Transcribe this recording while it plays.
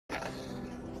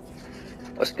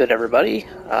What's good, everybody?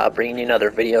 Bringing you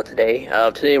another video today.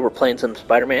 Today we're playing some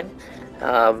Spider-Man.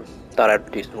 Thought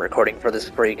I'd do some recording for this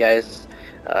for you guys.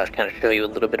 Kind of show you a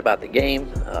little bit about the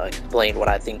game, explain what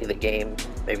I think of the game,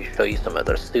 maybe show you some of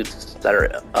the suits that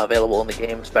are available in the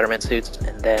game, Spider-Man suits,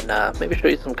 and then maybe show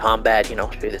you some combat, show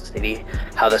you the city,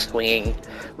 how the swinging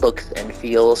looks and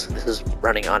feels. This is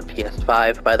running on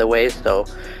PS5, by the way, so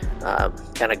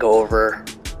kind of go over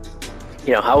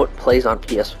how it plays on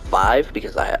PS5,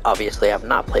 because I obviously have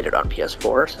not played it on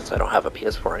PS4 since I don't have a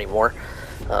PS4 anymore.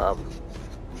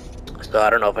 So I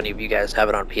don't know if any of you guys have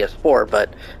it on PS4,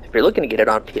 but if you're looking to get it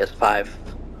on PS5,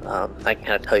 I can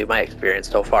kind of tell you my experience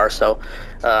so far. So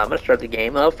I'm going to start the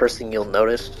game up. First thing you'll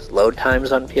notice, load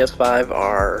times on PS5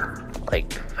 are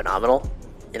like phenomenal,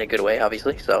 in a good way,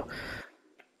 obviously. So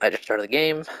I just started the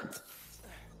game,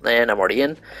 and I'm already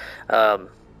in. I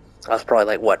was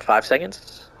probably like, 5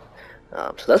 seconds?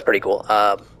 So that's pretty cool.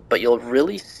 But you'll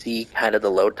really see kind of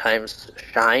the load times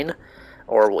shine,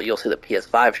 or you'll see the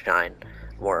PS5 shine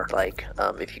more like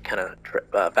if you kind of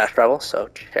fast travel. So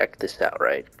check this out,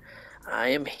 right? I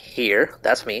am here.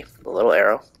 That's me, the little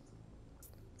arrow.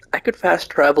 I could fast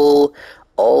travel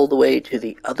all the way to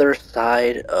the other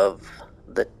side of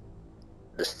the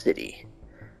city.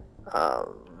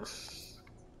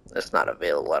 It's not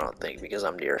available, I don't think, because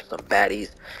I'm near some baddies.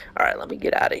 All right, let me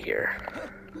get out of here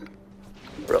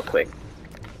real quick.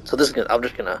 So this is I'm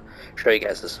just gonna show you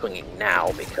guys the swinging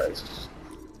now because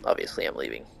obviously I'm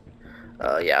leaving.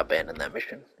 Yeah, abandon that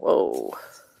mission. Whoa.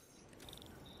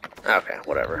 Okay,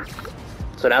 whatever.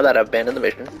 So now that I've abandoned the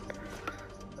mission,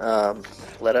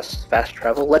 let us fast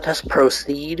travel. Let us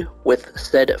proceed with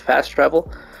said fast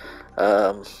travel.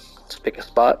 Let's pick a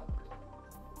spot.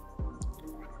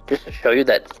 Just to show you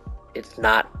that it's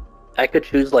not. I could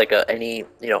choose like any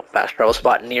fast travel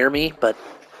spot near me, but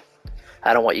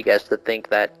I don't want you guys to think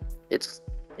that it's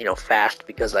fast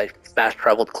because I fast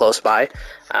traveled close by.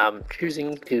 I'm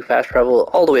choosing to fast travel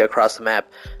all the way across the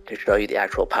map to show you the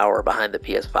actual power behind the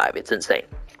PS5. It's insane.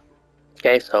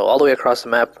 Okay, so all the way across the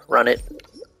map, run it.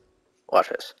 Watch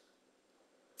this.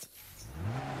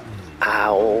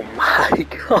 Oh my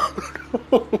god.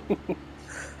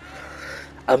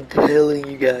 I'm telling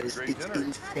you guys, it's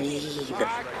insane.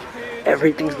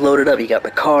 Everything's loaded up. You got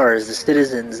the cars, the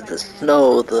citizens, the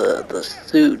snow, the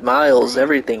suit, Miles,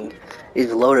 everything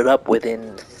is loaded up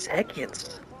within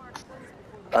seconds.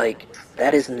 Like,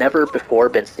 that has never before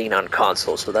been seen on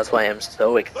consoles, so that's why I'm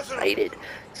so excited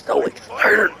to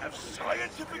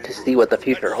see what the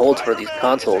future holds for these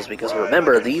consoles, because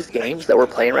remember, these games that we're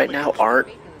playing right now aren't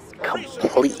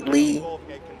completely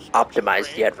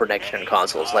optimized yet for next-gen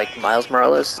consoles. Like Miles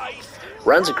Morales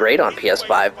runs great on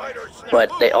PS5,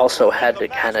 but they also had to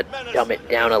kind of dumb it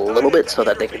down a little bit so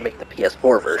that they could make the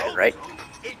PS4 version, right?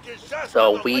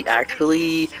 So we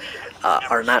actually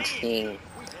are not seeing,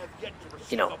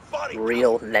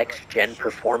 real next-gen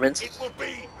performance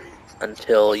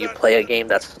until you play a game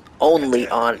that's only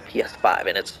on PS5,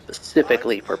 and it's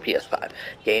specifically for PS5.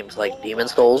 Games like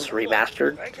Demon's Souls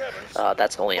Remastered,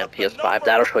 that's only on PS5.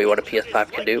 That'll show you what a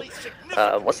PS5 can do.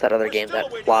 What's that other game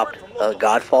that flopped?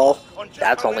 Godfall,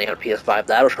 that's only on PS5.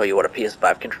 That'll show you what a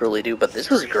PS5 can truly do, but this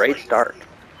is a great start.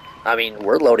 I mean,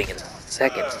 we're loading in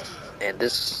seconds, and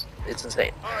it's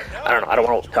insane. I don't know, I don't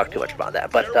want to talk too much about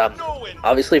that, but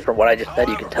obviously from what I just said,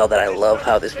 you can tell that I love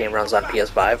how this game runs on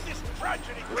PS5. I'm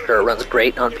sure it runs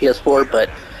great on PS4, but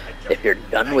if you're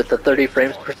done with the 30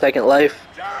 frames per second life,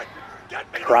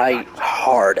 try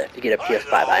hard to get a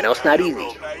PS5. I know it's not easy.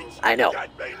 I know.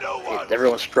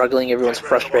 Everyone's struggling, everyone's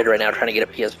frustrated right now trying to get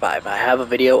a PS5. I have a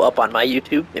video up on my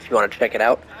YouTube if you want to check it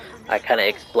out. I kind of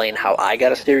explain how I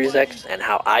got a Series X and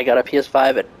how I got a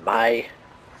PS5 and my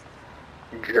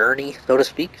journey, so to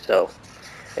speak. So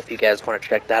if you guys want to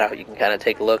check that out, you can kind of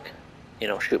take a look.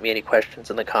 Shoot me any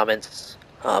questions in the comments.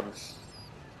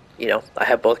 I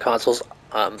have both consoles,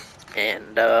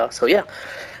 so yeah.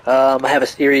 I have a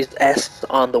Series S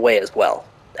on the way as well.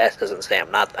 S as in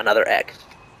Sam, not another X.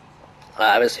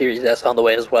 I have a Series S on the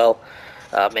way as well.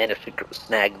 Managed to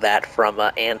snag that from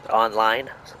Ant Online.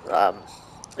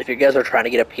 If you guys are trying to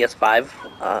get a PS5,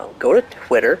 go to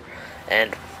Twitter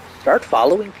and start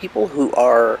following people who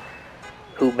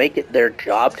make it their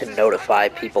job to notify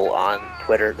people on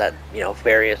Twitter that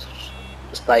various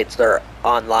sites are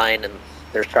online and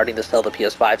they're starting to sell the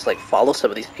PS5s. Like, follow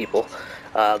some of these people.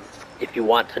 If you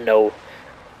want to know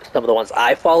some of the ones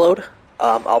I followed,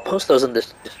 I'll post those in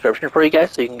this description for you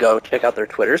guys, so you can go check out their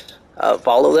Twitters.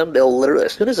 Follow them. They'll literally,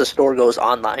 as soon as the store goes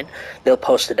online, they'll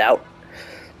post it out.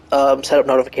 Set up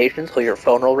notifications so your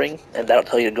phone will ring, and that'll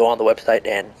tell you to go on the website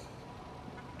and,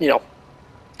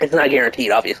 It's not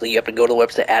guaranteed, obviously. You have to go to the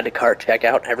website, add to cart, check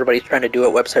out. Everybody's trying to do it.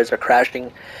 Websites are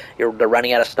crashing. They're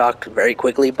running out of stock very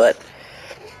quickly, but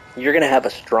you're going to have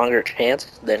a stronger chance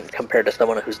than compared to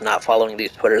someone who's not following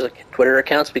these Twitter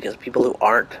accounts, because people who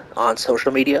aren't on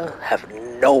social media have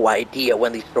no idea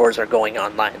when these stores are going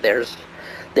online. They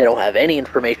don't have any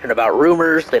information about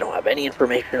rumors. They don't have any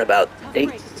information about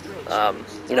dates.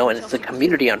 You know, and it's a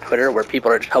community on Twitter where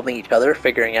people are just helping each other,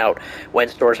 figuring out when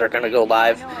stores are going to go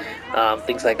live,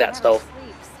 things like that. So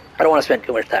I don't want to spend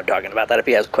too much time talking about that. If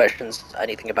you have questions,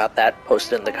 anything about that,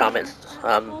 post it in the comments.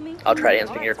 I'll try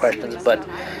answering your questions, but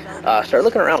start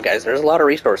looking around, guys. There's a lot of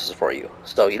resources for you,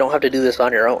 so you don't have to do this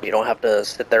on your own. You don't have to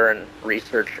sit there and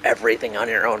research everything on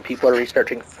your own. People are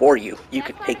researching for you. You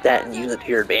can take that and use it to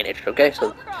your advantage, okay?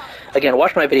 So, again,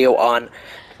 watch my video on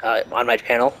my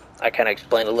channel. I kind of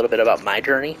explained a little bit about my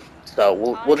journey, so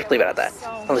we'll just leave it at that.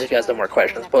 Unless you guys have more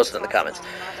questions, post it in the comments.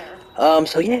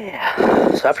 So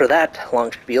yeah, so after that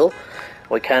long spiel,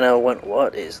 we kind of went,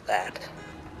 what is that?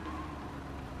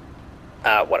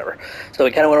 Whatever. So we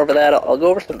kind of went over that. I'll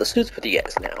go over some of the suits with you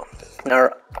guys now.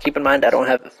 Now, keep in mind, I don't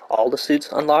have all the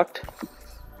suits unlocked.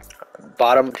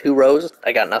 Bottom 2 rows,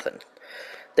 I got nothing.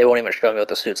 They won't even show me what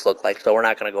the suits look like, so we're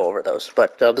not going to go over those.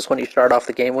 But this one you start off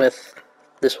the game with.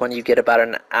 This one you get about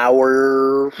an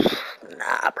hour,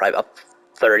 probably about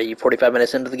 30, 45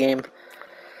 minutes into the game.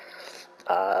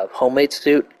 Homemade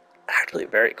suit, actually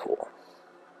very cool.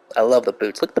 I love the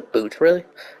boots. Look at the boots, really.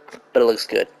 But it looks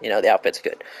good. You know, the outfit's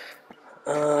good. I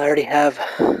already have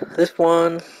this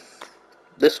one.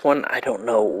 This one, I don't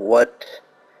know what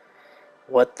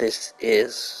this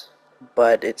is,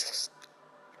 but it's,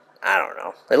 I don't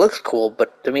know. It looks cool,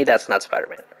 but to me, that's not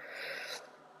Spider-Man.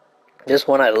 This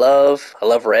one I love. I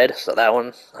love red, so that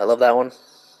one, I love that one.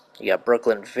 You got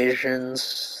Brooklyn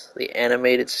Visions, the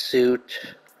animated suit,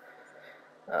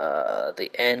 the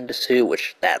end suit,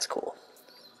 which that's cool.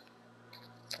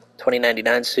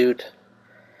 2099 suit,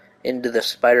 Into the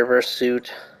Spider-Verse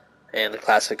suit, and the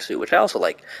classic suit, which I also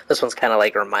like. This one's kind of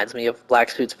like reminds me of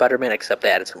Black Suit Spider-Man, except they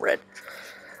added some red.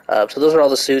 So those are all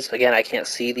the suits. Again, I can't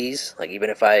see these. Like, even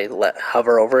if I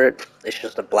hover over it, it's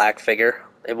just a black figure.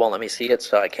 It won't let me see it,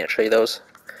 so I can't show you those.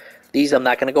 These I'm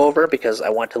not going to go over because I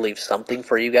want to leave something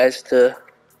for you guys to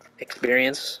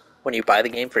experience when you buy the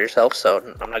game for yourself,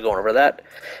 so I'm not going over that.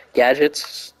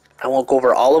 Gadgets, I won't go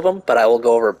over all of them, but I will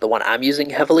go over the one I'm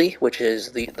using heavily, which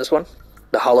is this one,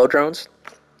 the hollow drones.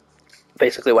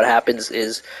 Basically what happens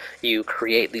is you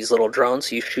create these little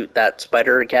drones, you shoot that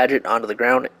spider gadget onto the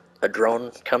ground, a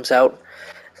drone comes out,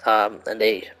 and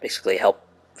they basically help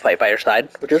fight by your side,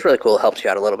 which is really cool. It helps you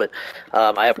out a little bit.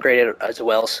 I upgraded it as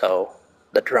well, so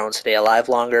the drones stay alive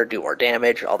longer, do more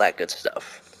damage, all that good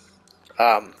stuff.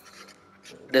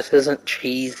 This isn't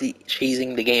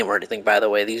cheesing the game or anything, by the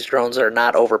way. These drones are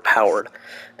not overpowered.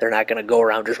 They're not going to go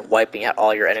around just wiping out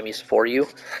all your enemies for you.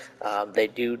 They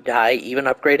do die, even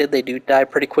upgraded, they do die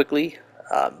pretty quickly,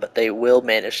 but they will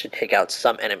manage to take out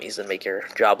some enemies and make your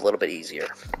job a little bit easier.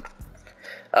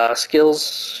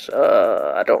 Skills,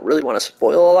 I don't really want to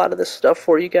spoil a lot of this stuff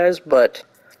for you guys, but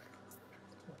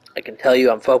I can tell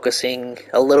you I'm focusing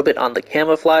a little bit on the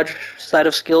camouflage side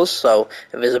of skills, so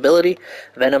invisibility,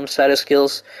 venom side of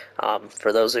skills.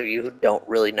 For those of you who don't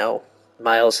really know,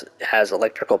 Miles has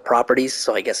electrical properties,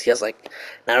 so I guess he has, like,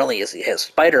 not only is he has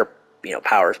spider,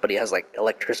 powers, but he has, like,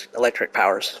 electric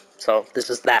powers. So this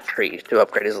is that tree to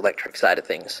upgrade his electric side of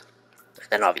things. And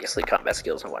then obviously combat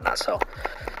skills and whatnot, so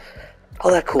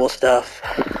all that cool stuff.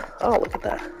 Oh, look at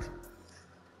that.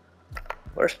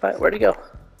 Where'd he go?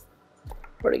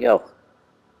 Where'd he go?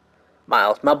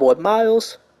 Miles, my boy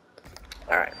Miles.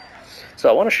 Alright, so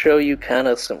I want to show you kind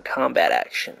of some combat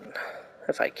action,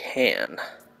 if I can.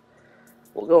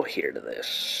 We'll go here to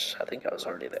this. I think I was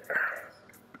already there.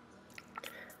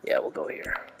 Yeah, we'll go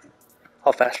here.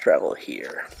 I'll fast travel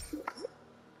here.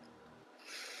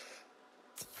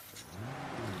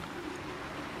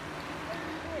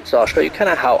 So I'll show you kind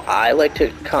of how I like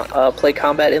to play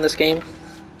combat in this game.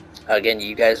 Again,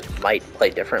 you guys might play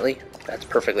differently. That's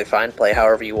perfectly fine. Play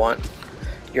however you want.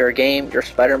 You're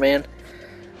Spider-Man,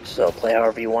 so play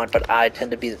however you want, but I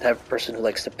tend to be the type of person who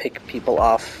likes to pick people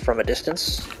off from a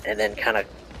distance and then kind of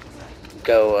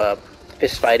go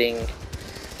fist fighting.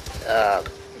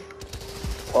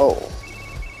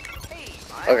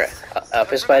 Okay.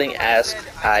 Fist fighting as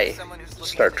I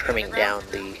start trimming down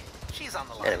the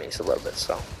enemies a little bit,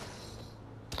 so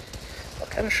I'll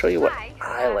kind of show you what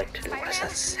I like to do. What does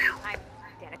that sound?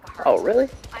 Oh, really?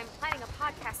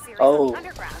 Oh.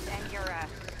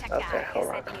 Okay, hold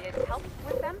on. I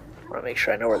want to make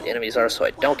sure I know where the enemies are so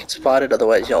I don't get spotted,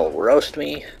 otherwise y'all roast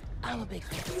me.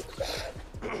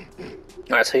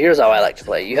 Alright, so here's how I like to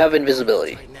play. You have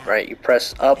invisibility, right? You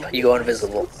press up, you go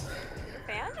invisible.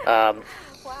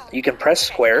 You can press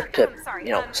square to,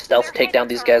 stealth take down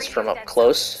these guys from up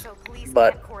close,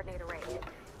 but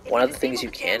one of the things you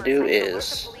can do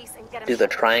is do the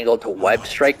triangle to wipe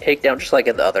strike takedown, just like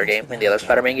in the other game, in the other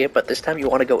Spider-Man game, but this time you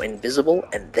want to go invisible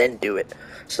and then do it,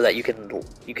 so that you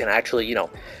can actually,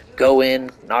 go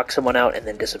in, knock someone out, and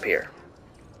then disappear.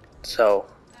 So,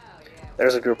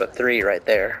 there's a group of 3 right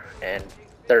there, and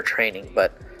they're training,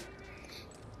 but,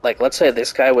 like, let's say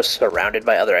this guy was surrounded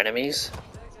by other enemies.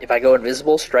 If I go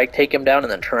invisible, strike take him down,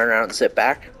 and then turn around and zip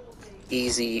back,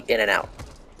 easy in and out.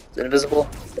 Invisible,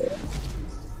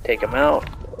 take him out,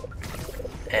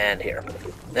 and here.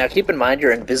 Now keep in mind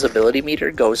your invisibility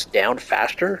meter goes down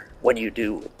faster when you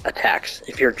do attacks.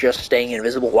 If you're just staying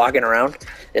invisible walking around,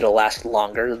 it'll last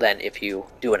longer than if you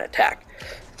do an attack.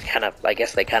 I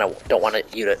guess they kind of don't want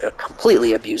you to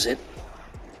completely abuse it.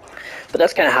 But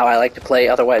that's kind of how I like to play.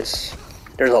 Otherwise,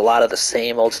 there's a lot of the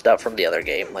same old stuff from the other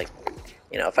game. Like,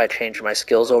 if I change my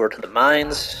skills over to the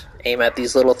mines, aim at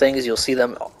these little things, you'll see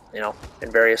them,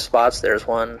 in various spots. There's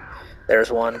one,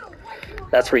 there's one.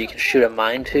 That's where you can shoot a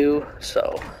mine to.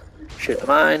 So, shoot a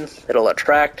mine, it'll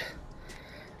attract.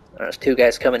 There's 2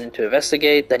 guys coming in to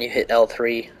investigate. Then you hit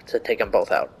L3 to take them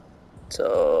both out.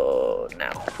 So,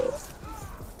 now.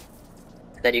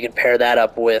 Then you can pair that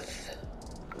up with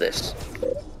this.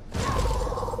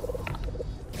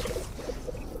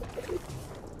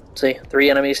 See, 3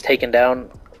 enemies taken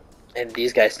down, and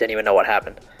these guys didn't even know what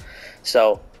happened.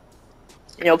 So,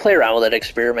 play around with it,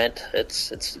 experiment.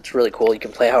 It's really cool. You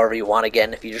can play however you want.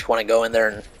 Again, if you just want to go in there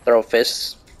and throw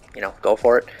fists, go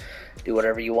for it. Do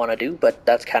whatever you want to do, but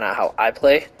that's kind of how I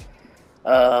play.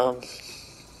 I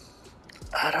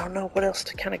don't know what else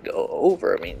to kind of go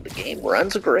over. I mean, the game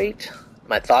runs great.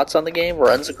 My thoughts on the game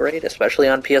runs great, especially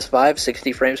on PS5,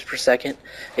 60 frames per second.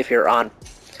 If you're on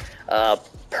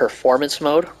performance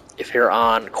mode, if you're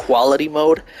on quality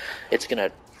mode, it's going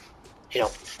to,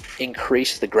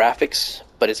 increase the graphics,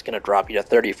 but it's going to drop you to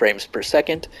 30 frames per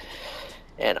second.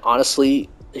 And honestly,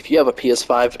 if you have a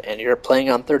PS5 and you're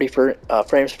playing on 30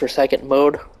 frames per second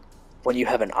mode, when you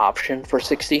have an option for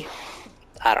 60,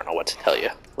 I don't know what to tell you.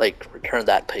 Like, return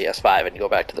that PS5 and go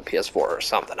back to the PS4 or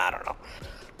something, I don't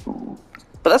know.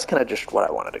 But that's kind of just what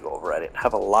I wanted to go over. I didn't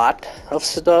have a lot of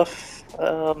stuff.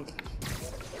 Wow,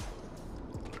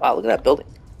 look at that building.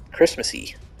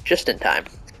 Christmassy. Just in time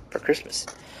for Christmas.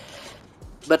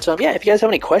 But, yeah, if you guys have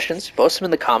any questions, post them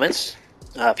in the comments.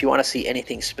 If you want to see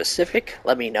anything specific,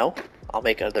 let me know. I'll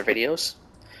make other videos.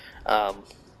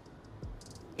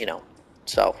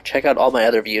 So check out all my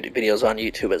other videos on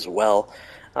YouTube as well.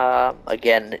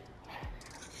 Again,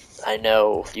 I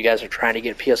know you guys are trying to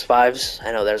get PS5s.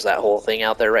 I know there's that whole thing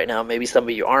out there right now. Maybe some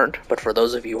of you aren't, but for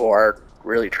those of you who are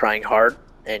really trying hard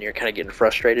and you're kind of getting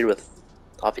frustrated with,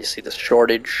 obviously, the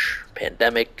shortage,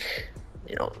 pandemic,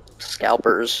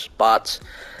 scalpers, bots,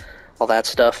 all that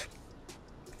stuff,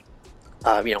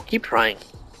 keep trying.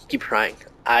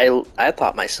 I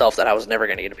thought myself that I was never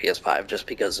going to get a PS5 just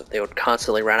because they would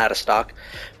constantly run out of stock,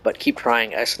 but keep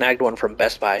trying. I snagged one from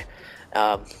Best Buy,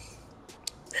 and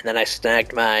then I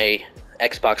snagged my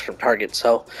Xbox from Target,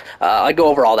 so I go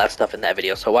over all that stuff in that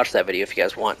video, so watch that video if you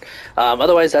guys want.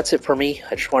 Otherwise, that's it for me.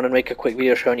 I just wanted to make a quick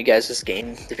video showing you guys this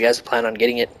game. If you guys plan on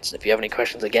getting it, if you have any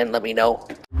questions, again, let me know.